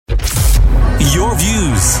Your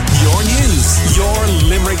views, your news, your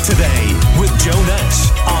Limerick Today with Joe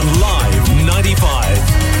Nash on Live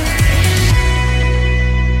 95.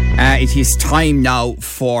 It is time now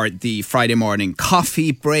for the Friday morning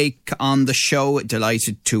coffee break on the show.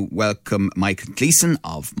 Delighted to welcome Michael Gleeson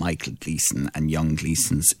of Michael Gleeson and Young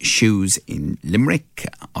Gleeson's Shoes in Limerick,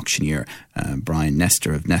 auctioneer Brian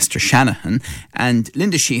Nestor of Nestor Shanahan, and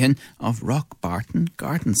Linda Sheehan of Rock Barton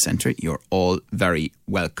Garden Centre. You're all very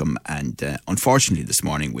welcome. And unfortunately this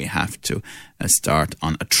morning we have to start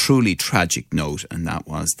on a truly tragic note, and that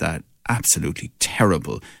was that absolutely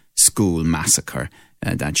terrible school massacre.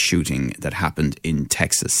 That shooting that happened in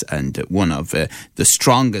Texas, and one of the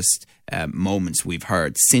strongest moments we've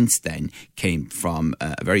heard since then came from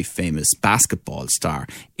a very famous basketball star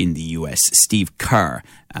in the US, Steve Kerr,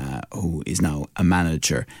 who is now a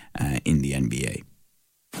manager in the NBA.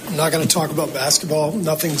 I'm not going to talk about basketball.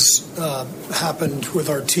 Nothing's happened with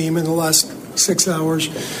our team in the last 6 hours.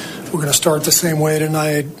 We're going to start the same way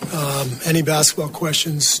tonight. Any basketball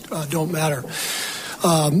questions don't matter.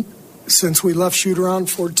 Since we left shoot-around,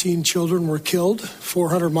 14 children were killed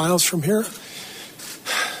 400 miles from here,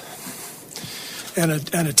 and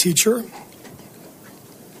a teacher.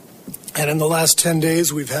 And in the last 10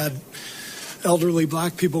 days, we've had elderly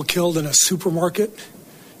black people killed in a supermarket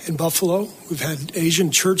in Buffalo. We've had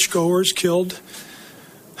Asian churchgoers killed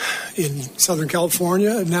in Southern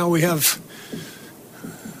California, and now we have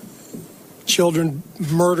children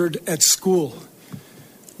murdered at school.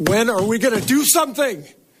 When are we going to do something?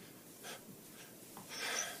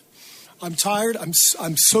 I'm tired.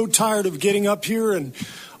 I'm so tired of getting up here and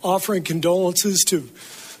offering condolences to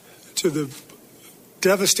the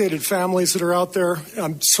devastated families that are out there.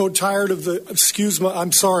 I'm so tired of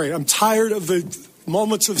I'm tired of the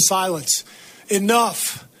moments of silence.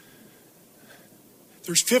 Enough.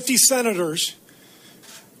 There's 50 senators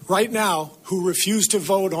right now who refuse to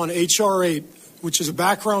vote on H.R. 8, which is a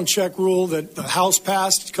background check rule that the House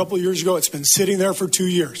passed a couple of years ago. It's been sitting there for 2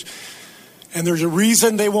 years. And there's a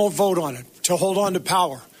reason they won't vote on it, to hold on to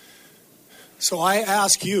power. So I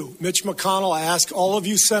ask you, Mitch McConnell, I ask all of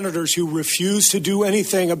you senators who refuse to do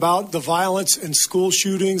anything about the violence and school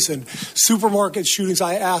shootings and supermarket shootings,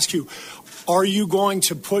 I ask you, are you going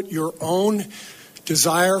to put your own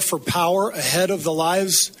desire for power ahead of the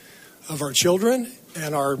lives of our children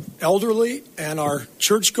and our elderly and our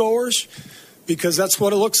churchgoers? Because that's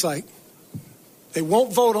what it looks like. They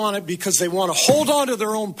won't vote on it because they want to hold on to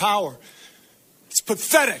their own power. It's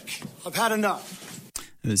pathetic. I've had enough.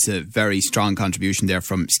 There's a very strong contribution there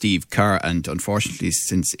from Steve Kerr, and unfortunately,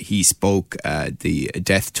 since he spoke, the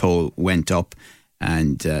death toll went up,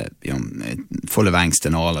 and full of angst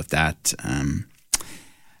and all of that.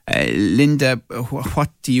 Linda, what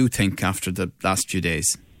do you think after the last few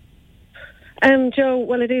days? Joe,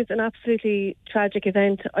 well, it is an absolutely tragic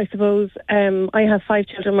event, I suppose. I have 5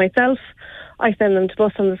 children myself. I send them to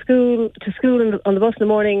school on the bus in the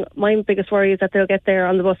morning. My biggest worry is that they'll get there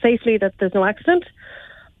on the bus safely, that there's no accident.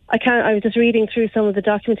 I was just reading through some of the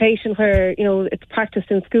documentation where, it's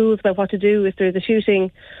practiced in schools about what to do if there's a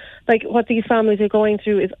shooting. Like, what these families are going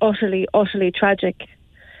through is utterly, utterly tragic.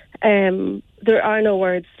 There are no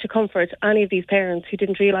words to comfort any of these parents who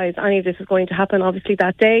didn't realise any of this was going to happen, obviously,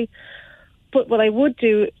 that day. But what I would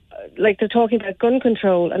do, like, they're talking about gun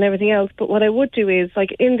control and everything else, but what I would do is,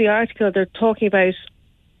 like, in the article, they're talking about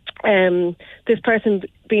this person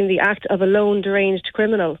being the act of a lone deranged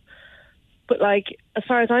criminal. But, like, as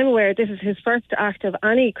far as I'm aware, this is his first act of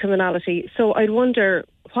any criminality. So I'd wonder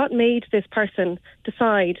what made this person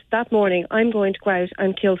decide that morning, I'm going to go out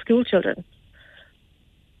and kill school children.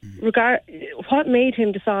 What made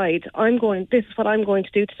him decide, this is what I'm going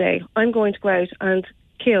to do today. I'm going to go out and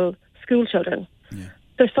kill school children. Yeah.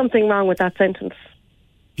 There's something wrong with that sentence.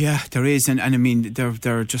 Yeah, there is, and I mean there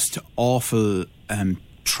are just awful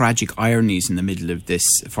tragic ironies in the middle of this.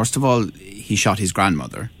 First of all, he shot his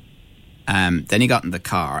grandmother, then he got in the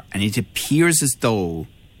car, and it appears as though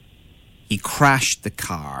he crashed the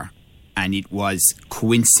car, and it was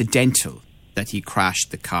coincidental that he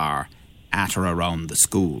crashed the car at or around the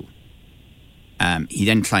school. He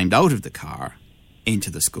then climbed out of the car into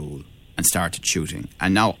the school and started shooting.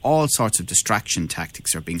 And now all sorts of distraction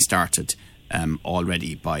tactics are being started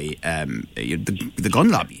already by the gun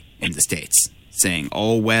lobby in the States, saying,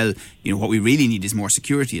 what we really need is more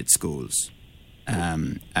security at schools.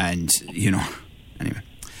 Anyway.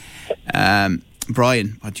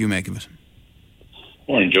 Brian, what do you make of it?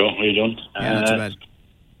 Morning, Joe. How are you doing? Yeah, not too bad.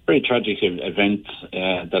 Very tragic events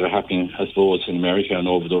that are happening, I suppose, in America and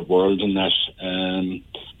over the world, and that.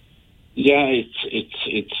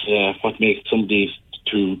 It's what makes somebody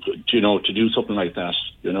to do something like that.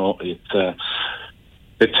 It's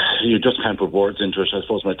You just can't put words into it. I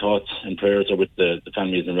suppose my thoughts and prayers are with the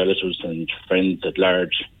families and relatives and friends at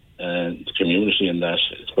large, and the community, and that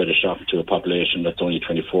it's quite a shock to a population that's only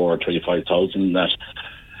 24 or 25,000. That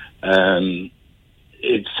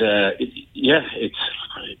it's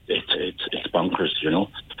bonkers, you know.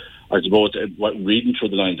 I suppose reading through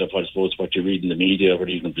the lines of what you read in the media,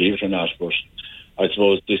 whether you can believe it or not, but I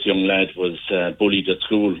suppose this young lad was bullied at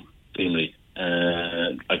school, seemingly.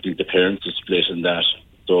 I think the parents are split in that.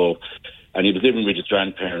 So, and he was living with his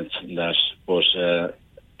grandparents in that. But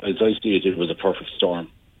as I see it, it was a perfect storm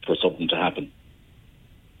for something to happen.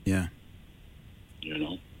 Yeah. You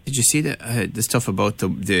know. Did you see the stuff about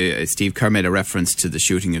the Steve Kerr made a reference to the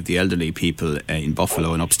shooting of the elderly people in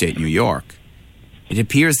Buffalo in upstate New York? It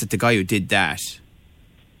appears that the guy who did that,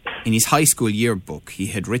 in his high school yearbook, he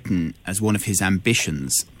had written as one of his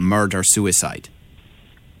ambitions, murder-suicide.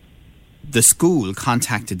 The school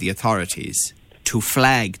contacted the authorities to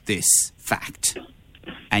flag this fact,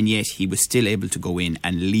 and yet he was still able to go in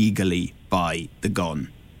and legally buy the gun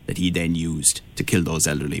that he then used to kill those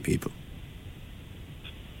elderly people.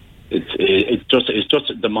 It's just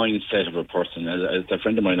the mindset of a person. As a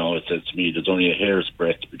friend of mine always says to me, there's only a hair's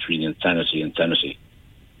breadth between insanity and sanity,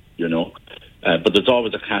 you know. But there's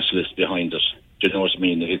always a catalyst behind it. Do you know what I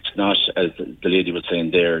mean? It's not, as the lady was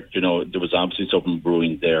saying there, you know, there was obviously something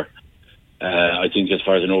brewing there. I think, as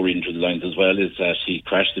far as I know, reading through the lines as well, is that he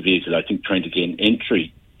crashed the vehicle, I think, trying to gain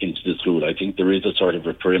entry into the school. I think there is a sort of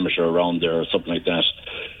a perimeter around there or something like that.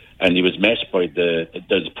 And he was met by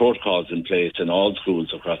there's protocols in place in all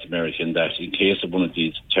schools across America, in that in case of one of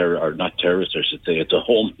these not terrorists, I should say, it's a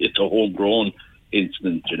homegrown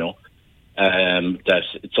incident, you know, that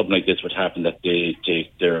something like this would happen, that they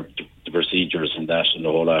take the procedures and that and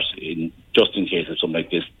the whole lot, just in case if something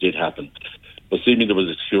like this did happen. But seemingly there was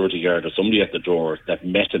a security guard or somebody at the door that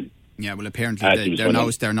met him. Yeah, well, apparently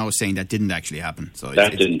they're now saying that didn't actually happen. So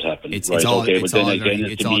didn't happen. It's all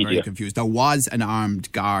very confused. There was an armed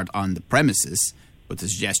guard on the premises, but the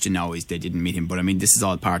suggestion now is they didn't meet him. But I mean, this is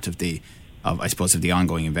all part of the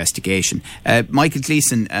ongoing investigation. Michael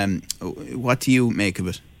Gleeson, what do you make of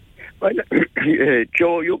it? Well,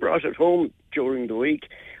 Joe, you brought it home during the week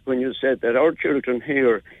when you said that our children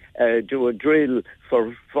here do a drill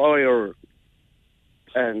for fire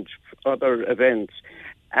and other events,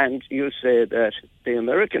 and you say that the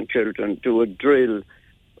American children do a drill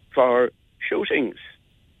for shootings.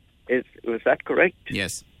 Was that correct?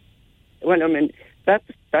 Yes. Well, I mean, that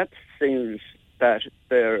seems that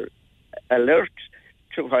they're alert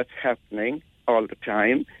to what's happening all the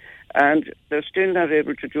time, and they're still not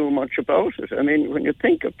able to do much about it. I mean, when you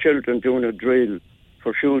think of children doing a drill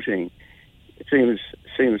for shooting, it seems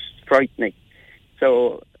frightening.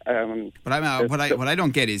 So. What I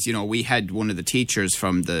don't get is, you know, we had one of the teachers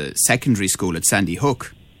from the secondary school at Sandy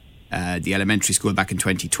Hook, the elementary school, back in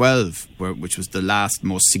 2012, which was the last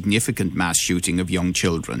most significant mass shooting of young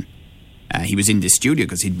children. He was in the studio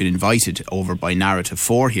because he'd been invited over by Narrative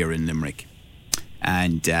 4 here in Limerick,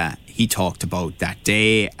 and he talked about that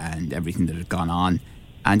day and everything that had gone on,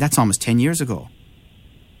 and that's almost 10 years ago.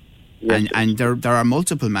 Yes. And there are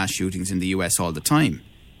multiple mass shootings in the US all the time.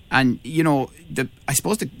 And, you know, I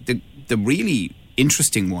suppose the really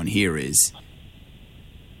interesting one here is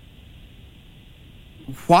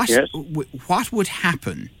what would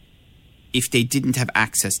happen if they didn't have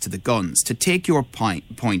access to the guns? To take your point,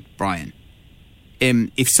 Brian,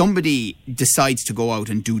 if somebody decides to go out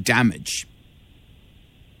and do damage,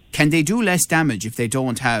 can they do less damage if they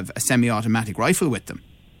don't have a semi-automatic rifle with them?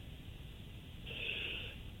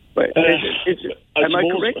 Am I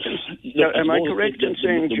correct in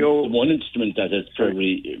saying, Joe? The one instrument that is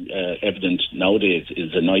very evident nowadays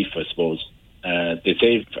is a knife, I suppose. They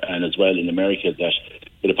say, and as well in America, that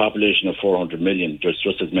with a population of 400 million, there's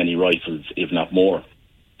just as many rifles, if not more,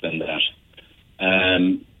 than that.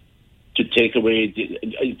 To take away,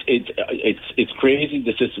 it's crazy,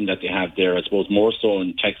 the system that they have there. I suppose more so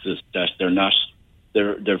in Texas, that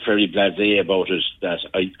they're very blasé about it, that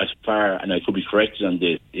as far, and I could be corrected on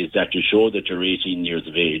this, is that you show that you're 18 years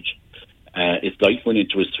of age. It's like going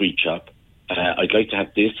into a street shop. I'd like to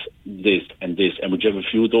have this, and this, and would you have a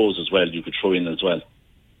few of those as well, you could throw in as well.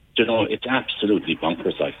 You know, it's absolutely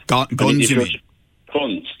bonkers. Like guns, you mean?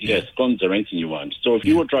 Guns, yes, guns are anything you want. So if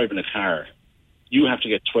you were driving a car, you have to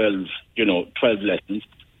get 12 lessons.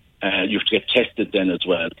 You have to get tested then as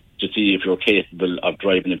well to see if you're capable of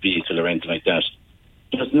driving a vehicle or anything like that.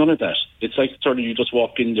 There's none of that. It's like sort of you just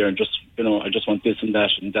walk in there and just, I just want this and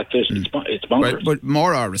that, and that's it. It's bonkers. But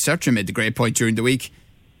more, our researcher made the great point during the week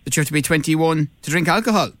that you have to be 21 to drink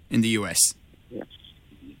alcohol in the US. Yeah.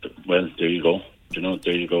 Well, there you go. You know,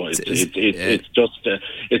 there you go. It's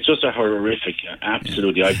just a horrific.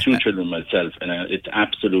 Absolutely, I have 2 children myself, and it's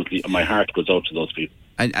absolutely, my heart goes out to those people.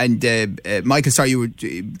 And Michael, sorry, you were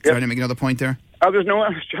trying to make another point there. I was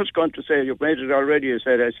just going to say, you've made it already. I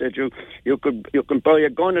said you can buy a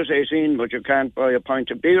gun at 18, but you can't buy a pint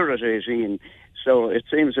of beer at 18. So it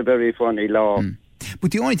seems a very funny law.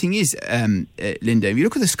 But the only thing is, Linda, if you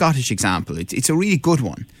look at the Scottish example, it's a really good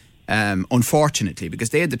one, unfortunately, because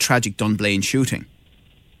they had the tragic Dunblane shooting.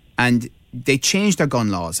 And they changed their gun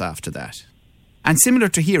laws after that. And similar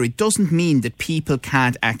to here, it doesn't mean that people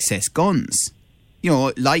can't access guns. You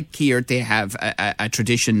know, like here, they have a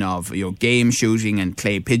tradition of, you know, game shooting and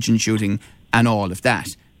clay pigeon shooting and all of that.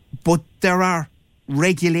 But there are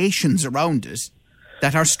regulations around it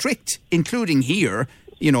that are strict, including here.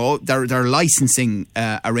 You know, there are licensing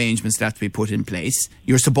arrangements that have to be put in place.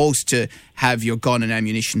 You're supposed to have your gun and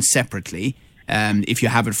ammunition separately, if you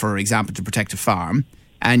have it, for example, to protect a farm,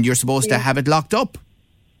 and you're supposed to have it locked up.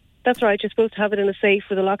 That's right. You're supposed to have it in a safe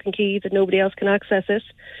with a lock and key that nobody else can access it.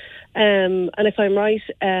 And if I'm right,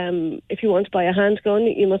 if you want to buy a handgun,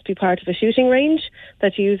 you must be part of a shooting range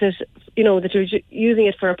that you use it, you know, that you're using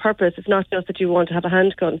it for a purpose. It's not just that you want to have a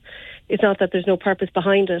handgun. It's not that there's no purpose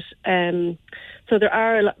behind it. So there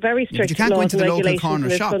are very strict laws and regulations. But you can't go into the local corner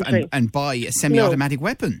shop and buy a semi-automatic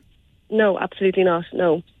weapon. No, absolutely not,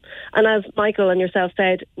 no. And as Michael and yourself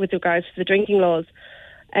said, with regards to the drinking laws,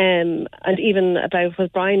 and even about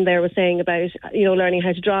what Brian there was saying about, you know, learning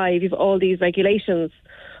how to drive, you've all these regulations.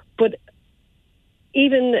 But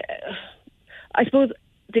even, I suppose,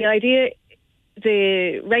 the idea,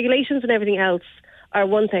 the regulations and everything else are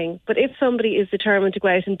one thing. But if somebody is determined to go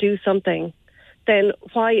out and do something, then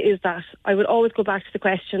why is that? I would always go back to the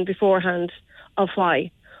question beforehand of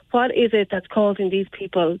why. What is it that's causing these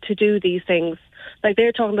people to do these things? Like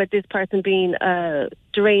they're talking about this person being a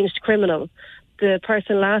deranged criminal. The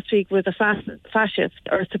person last week was a fascist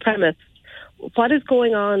or supremacist. What is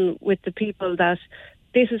going on with the people that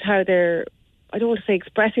this is how they're, I don't want to say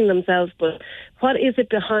expressing themselves, but what is it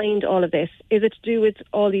behind all of this? Is it to do with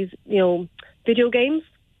all these, you know, video games?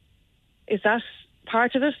 Is that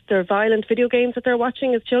part of it? Their violent video games that they're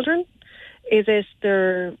watching as children? Is it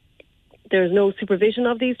there's no supervision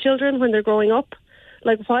of these children when they're growing up?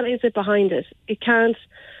 Like, what is it behind it? It can't...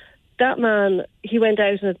 That man, he went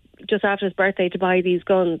out just after his birthday to buy these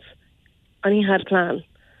guns, and he had a plan.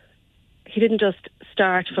 He didn't just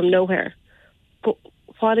start from nowhere. But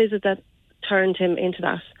what is it that turned him into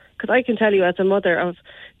that? Because I can tell you as a mother,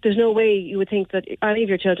 there's no way you would think that any of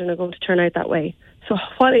your children are going to turn out that way. So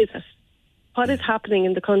what is it? What is happening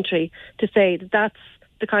in the country to say that that's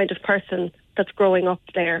the kind of person that's growing up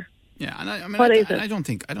there? Yeah, and I don't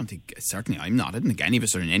think certainly I'm not. I don't think any of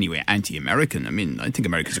us are in any way anti-American. I mean, I think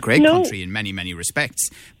America's a great country in many, many respects.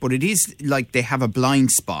 But it is like they have a blind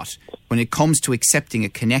spot when it comes to accepting a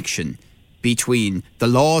connection between the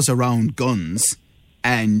laws around guns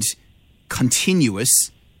and continuous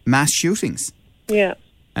mass shootings. Yeah.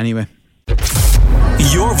 Anyway.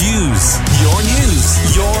 Your views, your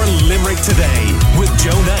news, your Limerick Today with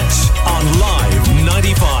Joe Nash on